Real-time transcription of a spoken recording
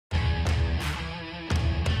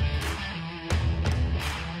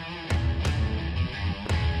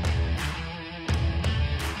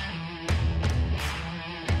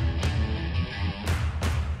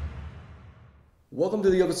Welcome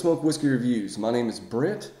to the Open Smoke Whiskey Reviews. My name is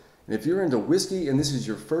Brent, and if you're into whiskey and this is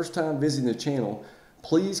your first time visiting the channel,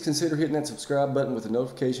 please consider hitting that subscribe button with the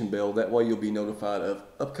notification bell. That way you'll be notified of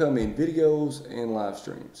upcoming videos and live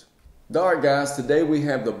streams. Alright guys, today we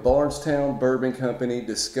have the Bardstown Bourbon Company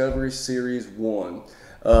Discovery Series 1.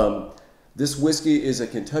 This whiskey is a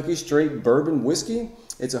Kentucky straight bourbon whiskey.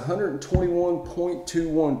 It's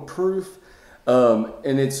 121.21 proof,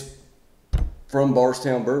 and it's from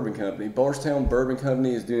Bardstown Bourbon Company. Bardstown Bourbon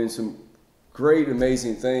Company is doing some great,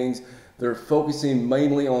 amazing things. They're focusing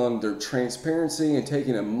mainly on their transparency and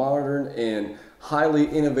taking a modern and highly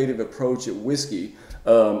innovative approach at whiskey.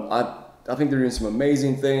 I think they're doing some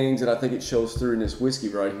amazing things, and I think it shows through in this whiskey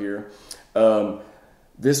right here.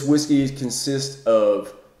 This whiskey consists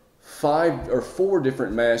of 5 or 4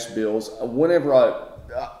 different mash bills. Whenever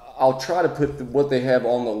I'll try to put what they have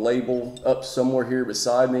on the label up somewhere here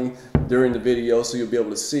beside me during the video so you'll be able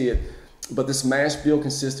to see it. But this mash bill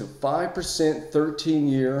consists of 5%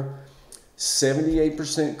 13-year,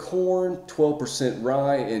 78% corn, 12%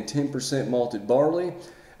 rye, and 10% malted barley.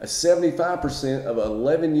 A 75% of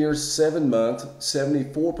 11-year, 7-month,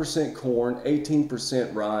 74% corn,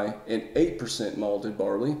 18% rye, and 8% malted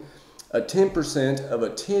barley. A 10% of a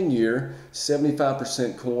 10-year,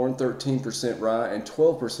 75% corn, 13% rye, and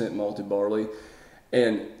 12% malted barley.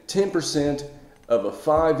 And 10% of a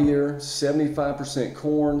 5-year, 75%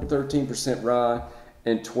 corn, 13% rye,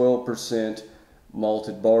 and 12%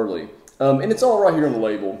 malted barley. And it's all right here on the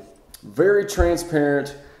label. Very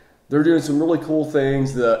transparent. They're doing some really cool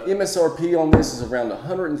things. The MSRP on this is around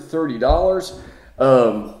 $130.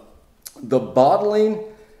 The bottling,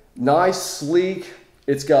 nice, sleek.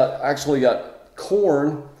 It's actually got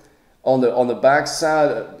corn on the back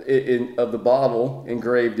side of the bottle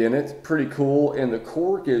engraved in it. Pretty cool. And the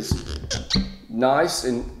cork is nice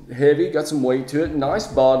and heavy. Got some weight to it. Nice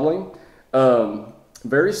bottling.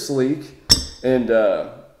 Very sleek. And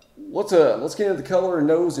let's get into the color and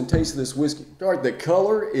nose and taste of this whiskey. All right, the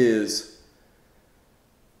color is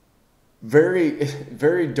very,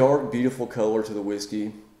 very dark, beautiful color to the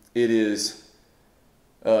whiskey. It is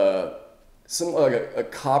something like a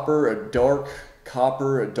copper, a dark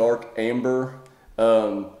copper, a dark amber.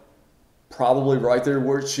 Probably right there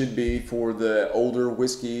where it should be for the older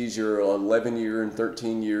whiskeys, your 11-year and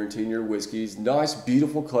 13-year and 10-year whiskeys. Nice,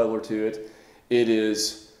 beautiful color to it. It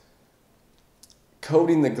is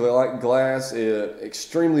coating the glass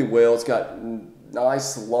extremely well. It's got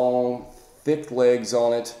nice, long, thick legs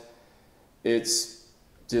on it. It's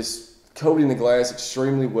just coating the glass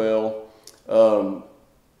extremely well.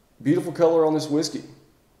 Beautiful color on this whiskey.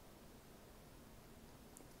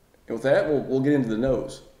 And with that, we'll get into the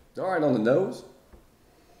nose. All right, on the nose,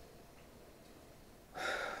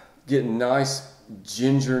 getting nice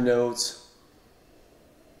ginger notes,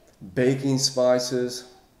 baking spices,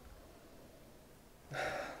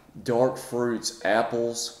 dark fruits,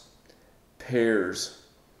 apples, pears,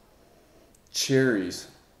 cherries.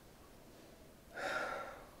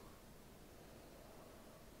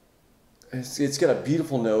 It's got a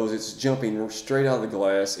beautiful nose. It's jumping straight out of the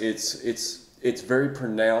glass. It's very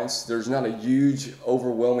pronounced. There's not a huge,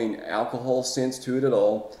 overwhelming alcohol sense to it at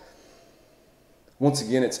all. Once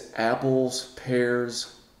again, it's apples,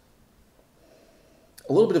 pears,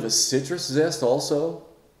 a little bit of a citrus zest also.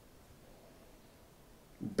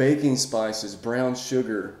 Baking spices, brown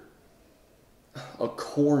sugar, a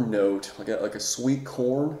corn note, like a sweet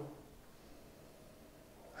corn.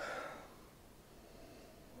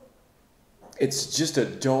 It's just a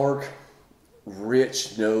dark,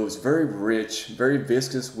 rich nose, very rich, very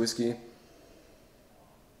viscous whiskey.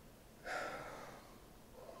 A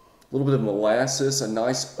little bit of molasses, a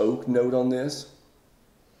nice oak note on this.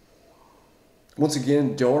 Once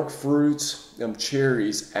again, dark fruits,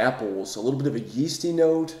 cherries, apples, a little bit of a yeasty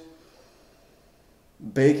note,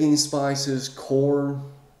 baking spices, corn,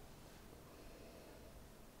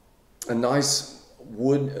 a nice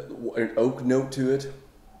wood, an oak note to it.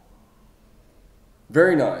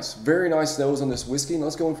 Very nice nose on this whiskey. And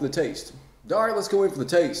let's go in for the taste. All right, let's go in for the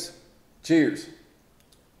taste. Cheers.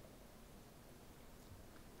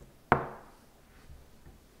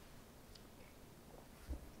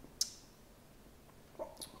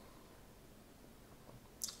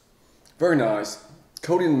 Very nice.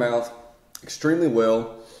 Coating in the mouth extremely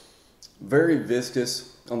well. Very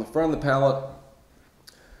viscous. On the front of the palate,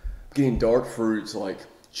 getting dark fruits like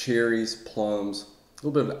cherries, plums, a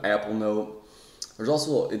little bit of an apple note. There's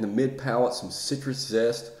also in the mid palate some citrus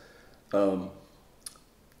zest.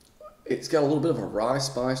 It's got a little bit of a rye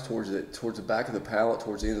spice towards the back of the palate,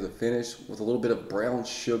 towards the end of the finish, with a little bit of brown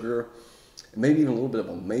sugar, and maybe even a little bit of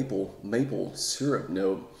a maple syrup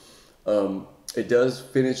note. It does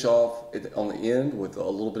finish off on the end with a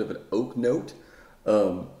little bit of an oak note.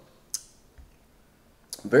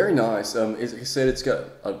 Very nice. As I said, it's got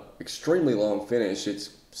an extremely long finish.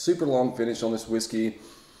 It's super long finish on this whiskey.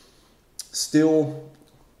 Still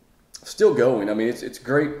going. I mean, it's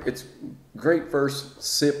great. It's great first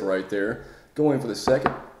sip right there. Going for the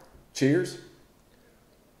second. Cheers.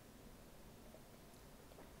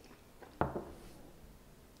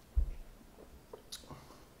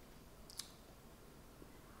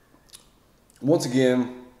 Once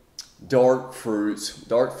again, dark fruits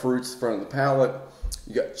front of the palate.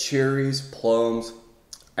 You got cherries, plums,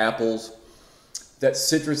 apples. That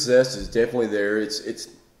citrus zest is definitely there. It's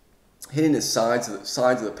hitting the sides of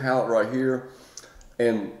the palate right here,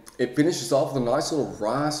 and it finishes off with a nice little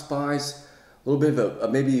rye spice, a little bit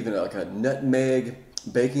of maybe even like a nutmeg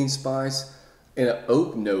baking spice, and an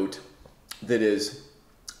oak note that is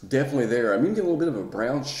definitely there. I mean, you get a little bit of a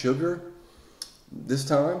brown sugar this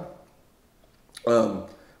time.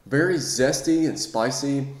 Very zesty and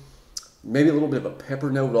spicy. Maybe a little bit of a pepper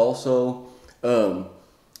note also. A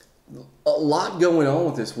lot going on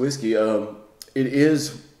with this whiskey. It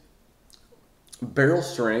is barrel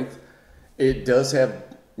strength. It does have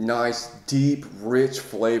nice, deep, rich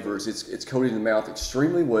flavors. It's coated in the mouth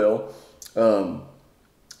extremely well.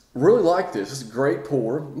 Really like this. It's a great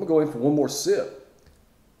pour. I'm gonna go in for one more sip.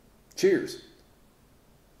 Cheers.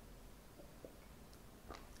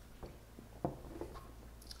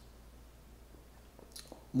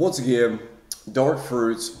 Once again, dark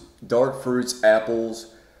fruits,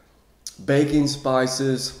 apples, baking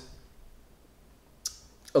spices,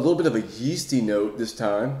 a little bit of a yeasty note this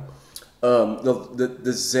time. The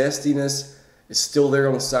zestiness is still there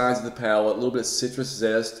on the sides of the palate, a little bit of citrus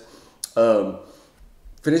zest.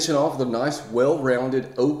 Finishing off with a nice,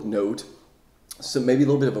 well-rounded oak note. So maybe a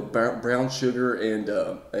little bit of a brown sugar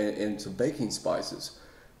and some baking spices.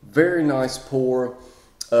 Very nice pour.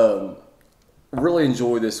 Really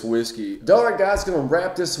enjoy this whiskey. All right, guys, gonna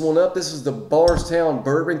wrap this one up. This is the Bardstown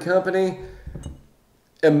Bourbon Company.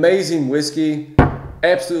 Amazing whiskey.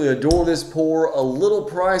 Absolutely adore this pour. A little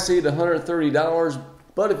pricey at $130,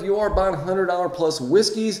 but if you are buying $100 plus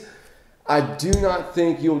whiskeys, I do not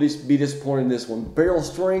think you'll just be disappointed in this one. Barrel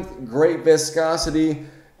strength, great viscosity,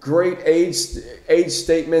 great age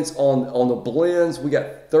statements on the blends. We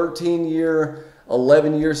got 13-year,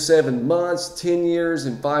 11-year, 7 months, 10 years,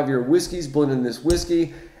 and 5-year whiskeys blended in this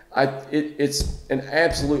whiskey. It's an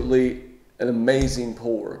amazing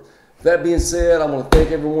pour. That being said, I want to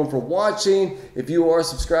thank everyone for watching. If you are a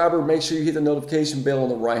subscriber, make sure you hit the notification bell on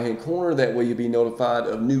the right-hand corner. That way you'll be notified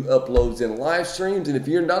of new uploads and live streams. And if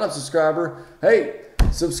you're not a subscriber, hey,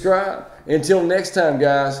 subscribe. Until next time,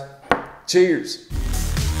 guys, cheers.